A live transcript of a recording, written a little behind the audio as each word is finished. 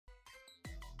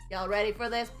Y'all ready for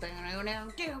this?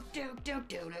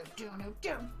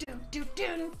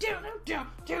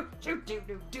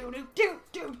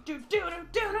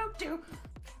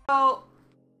 So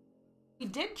we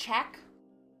did check.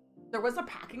 There was a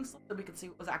packing slip that we could see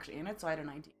what was actually in it, so I had an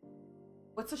idea.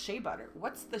 What's the shea butter?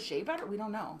 What's the shea butter? We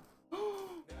don't know.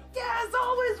 Yeah, it's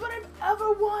always what I've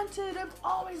ever wanted. I've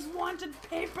always wanted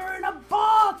paper in a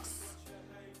box.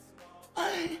 How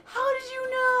did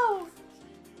you know?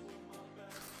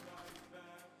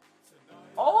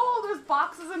 Oh, there's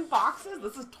boxes and boxes.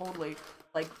 This is totally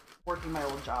like working my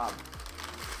old job.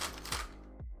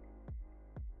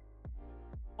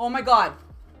 Oh my God.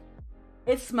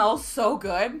 It smells so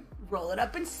good. Roll it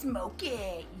up and smoke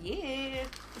it. Yeah.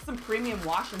 It's some premium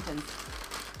Washingtons.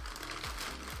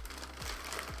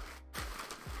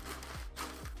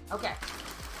 Okay.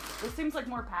 This seems like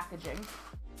more packaging.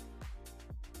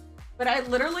 But I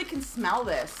literally can smell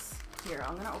this. Here,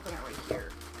 I'm gonna open it right here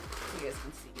so you guys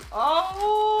can see.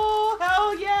 Oh,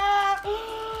 hell yeah!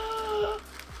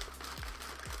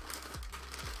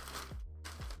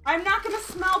 I'm not gonna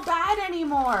smell bad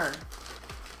anymore.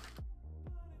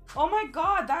 Oh my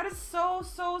God, that is so,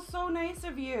 so, so nice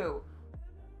of you.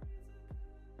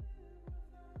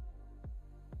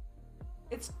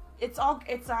 It's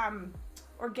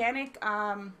organic,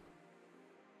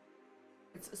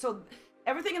 so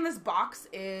everything in this box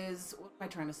is, what am I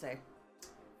trying to say?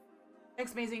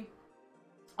 Thanks, Maisie.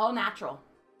 All natural.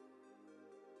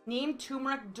 Neem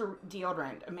turmeric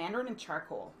deodorant, mandarin and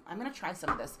charcoal. I'm gonna try some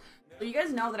of this. So you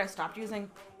guys know that I stopped using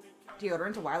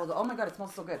deodorant a while ago. Oh my God, it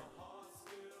smells so good.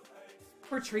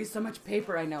 For trees, so much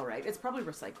paper, I know, right? It's probably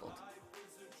recycled.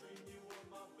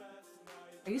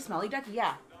 Are you smelly, Ducky?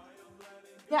 Yeah.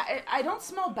 Yeah, I don't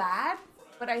smell bad,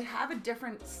 but I have a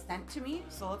different scent to me,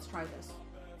 so let's try this.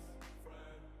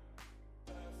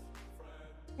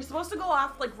 You're supposed to go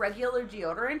off like regular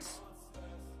deodorant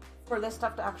for this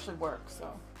stuff to actually work,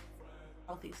 so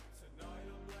healthy.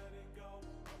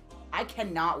 I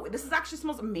cannot. This actually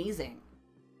smells amazing.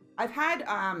 I've had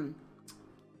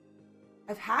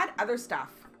other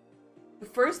stuff. The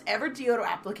first ever deodorant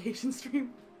application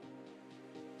stream.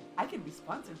 I could be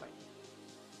sponsored by you.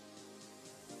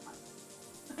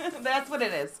 That's what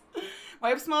it is.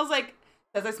 My wife smells like,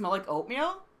 does I smell like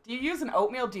oatmeal? Do you use an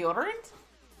oatmeal deodorant?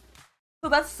 So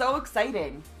that's so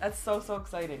exciting. That's so, so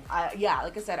exciting. Yeah,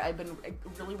 like I said, I've been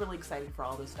really, really excited for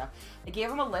all this stuff. I gave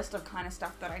him a list of kind of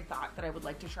stuff that I thought that I would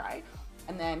like to try.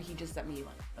 And then he just sent me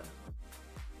like,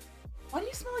 why do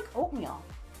you smell like oatmeal?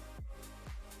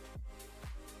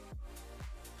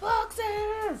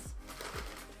 Boxes!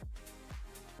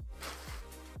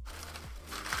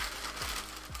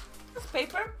 This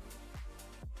paper?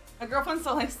 My girlfriend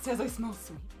still says I smell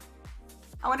sweet.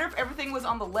 I wonder if everything was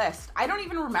on the list. I don't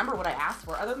even remember what I asked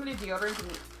for, other than the deodorant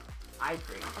and the eye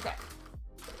cream. Okay.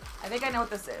 I think I know what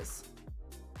this is.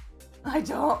 I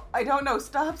don't know.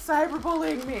 Stop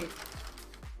cyberbullying me.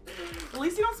 At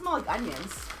least you don't smell like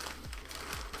onions.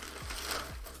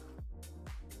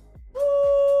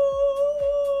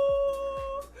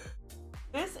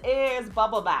 This is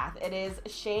Bubble Bath. It is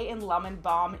Shea and Lemon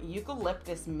Balm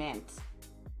Eucalyptus Mint.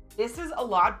 This is a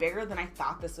lot bigger than I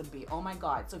thought this would be. Oh my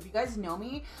God. So if you guys know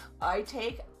me, I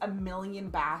take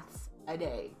 1,000,000 baths a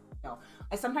day. No,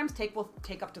 I sometimes will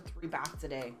take up to 3 baths a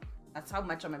day. That's how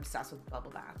much I'm obsessed with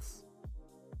bubble baths.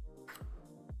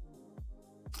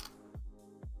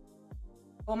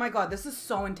 Oh my God, this is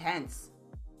so intense.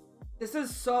 This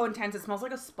is so intense. It smells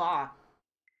like a spa.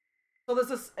 So there's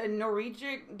this the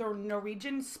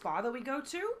Norwegian spa that we go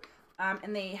to.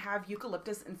 And they have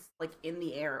eucalyptus in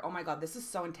the air. Oh my God, this is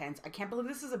so intense. I can't believe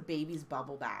this is a baby's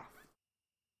bubble bath.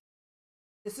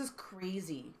 This is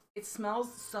crazy. It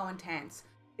smells so intense.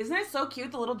 Isn't it so cute,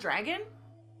 the little dragon?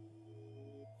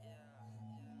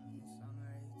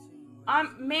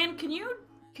 Man, can you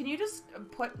just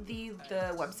put the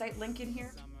website link in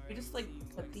here? You just like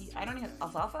put the, I don't even,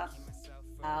 alfalfa?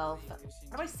 How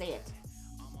do I say it?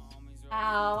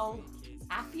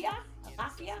 Alafia?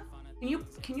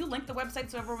 Can you link the website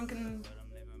so everyone can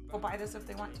go buy this if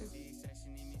they want to?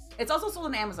 It's also sold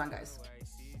on Amazon, guys.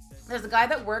 There's a guy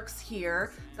that works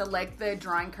here that like the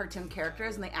drawing cartoon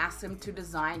characters, and they asked him to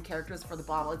design characters for the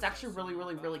bottle. It's actually really,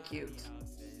 really, really cute.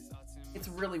 It's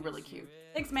really, really cute.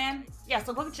 Thanks, man. Yeah,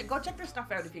 so go check their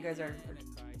stuff out if you guys are.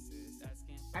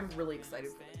 I'm really excited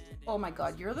for it. Oh my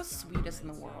God, you're the sweetest in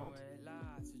the world.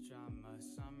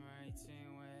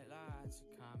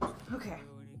 Okay,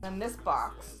 then this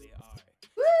box.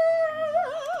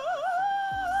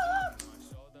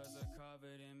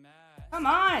 Come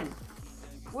on!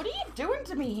 What are you doing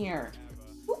to me here?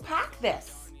 Who packed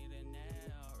this?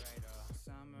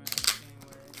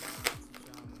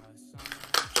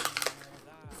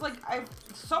 It's like, I've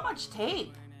so much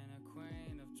tape.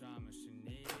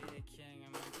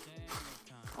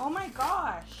 Oh my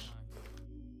gosh.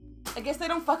 I guess they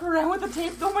don't fuck around with the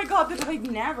tape. Oh my god, they're like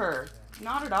never.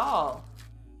 Not at all.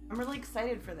 I'm really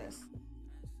excited for this.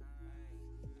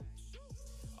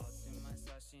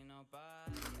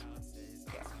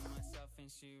 Yeah.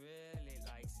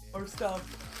 More stuff.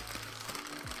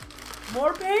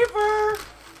 More paper!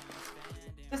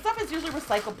 This stuff is usually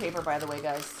recycled paper, by the way,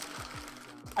 guys.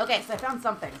 Okay, so I found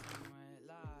something.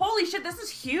 Holy shit, this is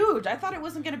huge! I thought it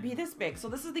wasn't gonna be this big. So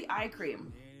this is the eye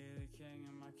cream.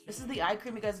 This is the eye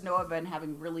cream. You guys know I've been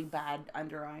having really bad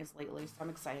under eyes lately, so I'm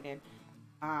excited.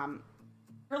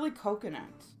 Really coconut.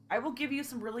 I will give you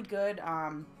some really good,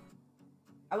 I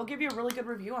will give you a really good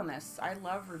review on this. I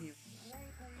love reviews.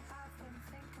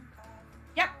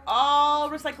 Yep, all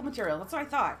recycled material. That's what I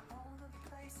thought.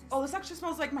 Oh, this actually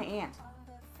smells like my aunt.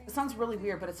 It sounds really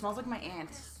weird, but it smells like my aunt.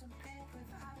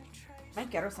 Might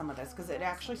get her some of this because it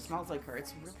actually smells like her.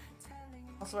 It's really...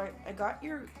 Also, I got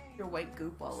your white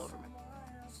goop all over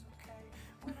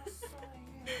me.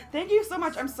 Thank you so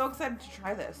much. I'm so excited to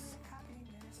try this.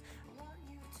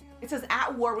 It says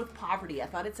at war with poverty. I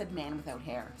thought it said man without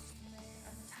hair.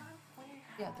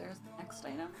 Yeah, there's the next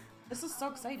item. This is so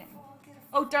exciting.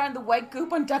 Oh darn, the white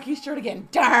goop on Ducky's shirt again.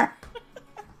 Darn.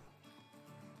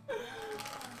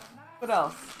 What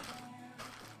else?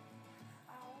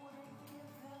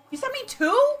 You sent me 2?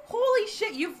 Holy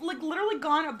shit, you've like literally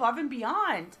gone above and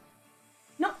beyond.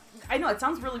 No, I know, it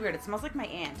sounds really weird. It smells like my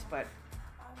aunt, but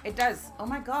it does. Oh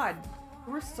my god.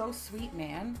 You were so sweet,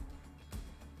 man.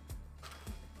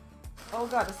 Oh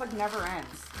god, this like never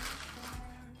ends.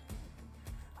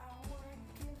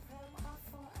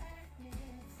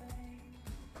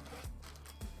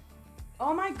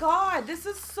 Oh my god, this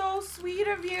is so sweet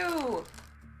of you.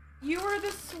 You are the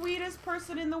sweetest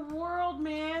person in the world,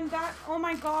 man. That, oh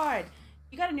my god.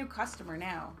 You got a new customer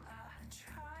now.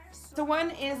 So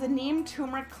one is a neem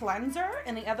turmeric cleanser,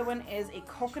 and the other one is a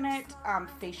coconut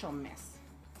facial mist.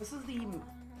 This is the...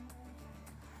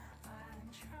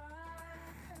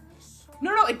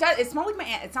 No, it does. It smells like my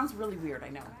aunt. It sounds really weird, I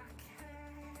know.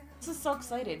 This is so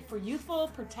excited. For youthful,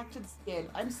 protected skin,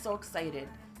 I'm so excited.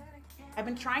 I've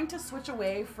been trying to switch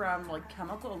away from like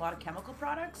a lot of chemical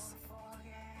products.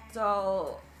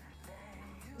 So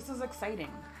this is exciting.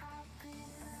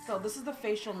 So this is the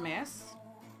facial mist.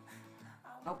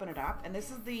 Open it up, and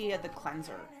this is the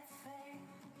cleanser.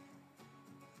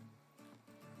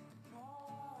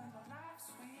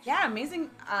 Yeah, amazing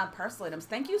parcel items.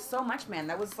 Thank you so much, man.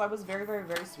 That was very, very,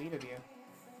 very sweet of you.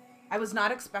 I was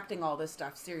not expecting all this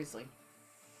stuff. Seriously,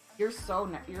 you're so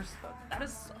that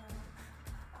is so.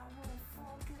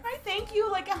 I thank you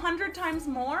like 100 times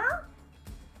more.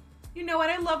 You know what?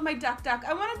 I love my duck.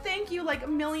 I want to thank you like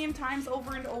 1,000,000 times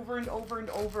over and over and over and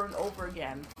over and over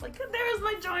again. Like, there's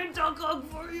my giant duck hug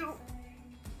for you.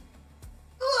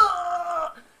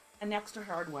 Ugh! An extra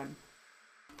hard one.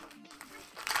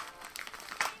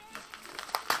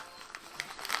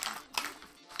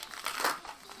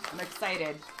 I'm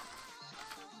excited.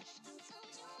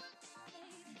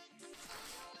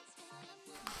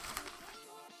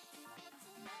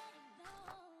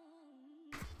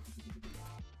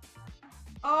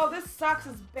 Oh, this sucks.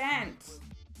 It's bent.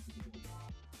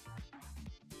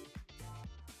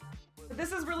 But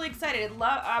this is really exciting.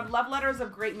 Love Letters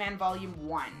of Great Man Volume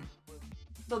 1.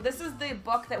 So this is the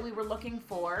book that we were looking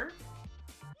for.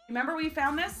 Remember we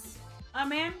found this,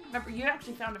 man? Remember, you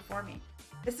actually found it for me.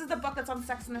 This is the book that's on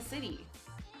Sex and the City.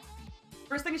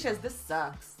 First thing it says, this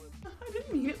sucks. I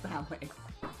didn't mean it that way.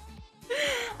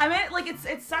 I meant, like,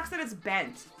 it sucks that it's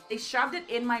bent. They shoved it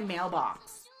in my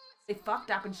mailbox. They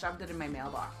fucked up and shoved it in my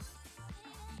mailbox.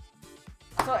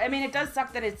 So, I mean, it does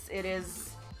suck that it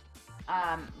is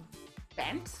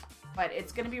bent, but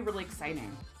it's gonna be really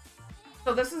exciting.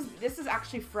 So this is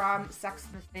actually from Sex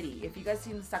and the City. If you guys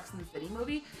seen the Sex and the City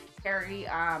movie, Carrie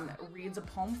reads a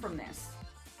poem from this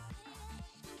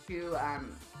to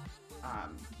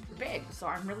Big. So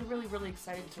I'm really, really, really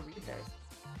excited to read this.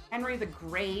 Henry the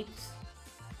Great,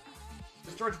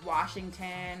 George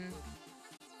Washington.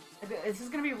 This is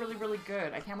going to be really, really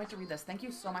good. I can't wait to read this. Thank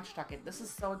you so much, Tuckett. This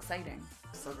is so exciting.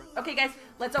 So good. Okay, guys,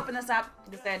 let's open this up.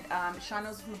 Like I said, Sean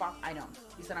knows from the box. I don't.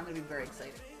 He said I'm going to be very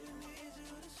excited.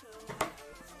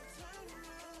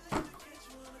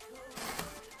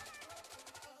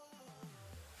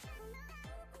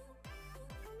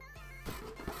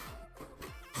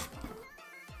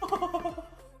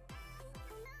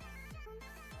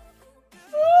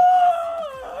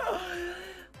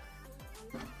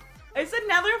 It's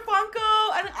another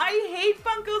Funko, and I hate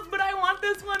Funkos, but I want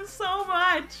this one so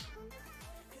much.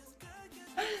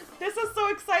 This is so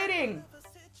exciting.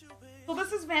 So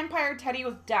this is Vampire Teddy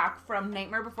with Duck from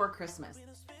Nightmare Before Christmas.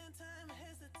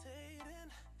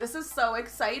 This is so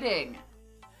exciting.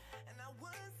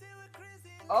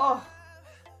 Oh,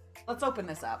 let's open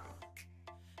this up.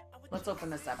 Let's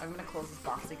open this up. I'm gonna close this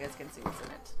box so you guys can see what's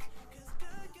in it.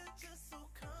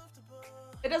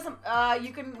 It doesn't,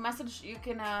 you can message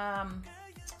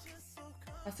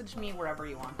me wherever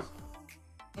you want.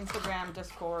 Instagram,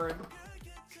 Discord.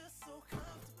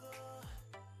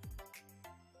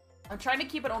 I'm trying to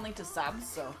keep it only to subs,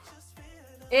 so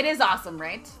it is awesome,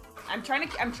 right? I'm trying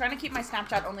to keep my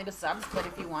Snapchat only to subs, but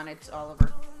if you want it all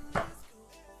over.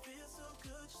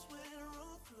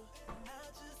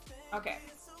 Okay.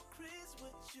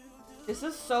 This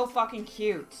is so fucking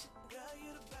cute.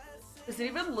 Is it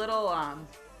even little, Damn,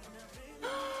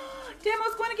 I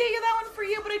was going to get you that one for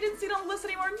you, but I didn't see it on the list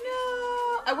anymore.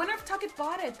 No! I wonder if Tuckett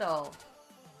bought it, though.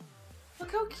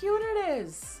 Look how cute it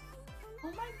is.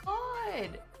 Oh my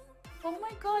god. Oh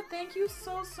my god, thank you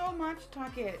so, so much,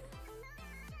 Tuckett.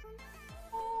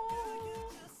 Oh.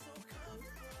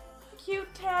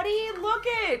 Cute Teddy, look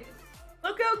it!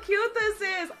 Look how cute this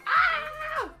is!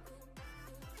 Ah!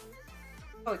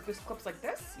 Oh, this clips like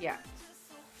this? Yeah.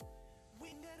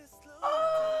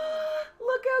 Oh,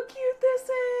 look how cute this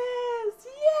is!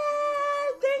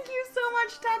 Yeah! Thank you so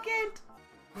much, Tuckett!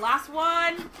 Last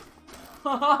one!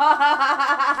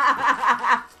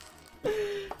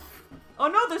 Oh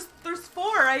no, there's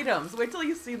 4 items. Wait till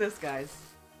you see this, guys.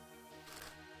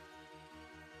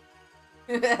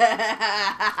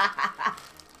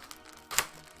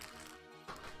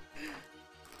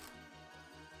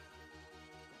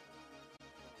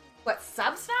 What,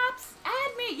 sub snaps?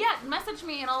 Add me. Yeah, message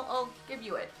me and I'll give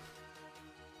you it.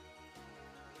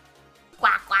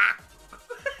 Quack quack.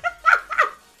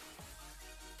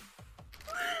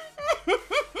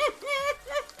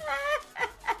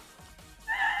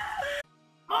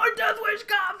 More Death Wish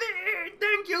coffee!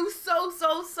 Thank you so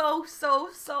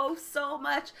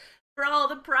much for all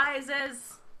the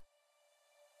prizes.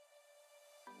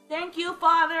 Thank you,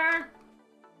 Father.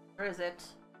 Where is it?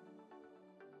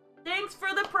 Thanks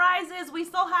for the prizes. We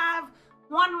still have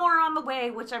one more on the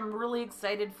way, which I'm really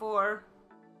excited for.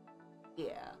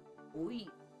 Yeah. Oui.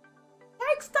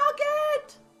 Thanks,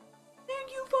 Tuckett!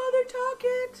 Thank you, Father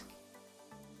Tuckett.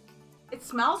 It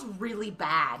smells really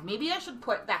bad. Maybe I should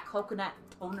put that coconut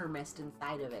toner mist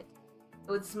inside of it.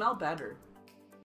 It would smell better.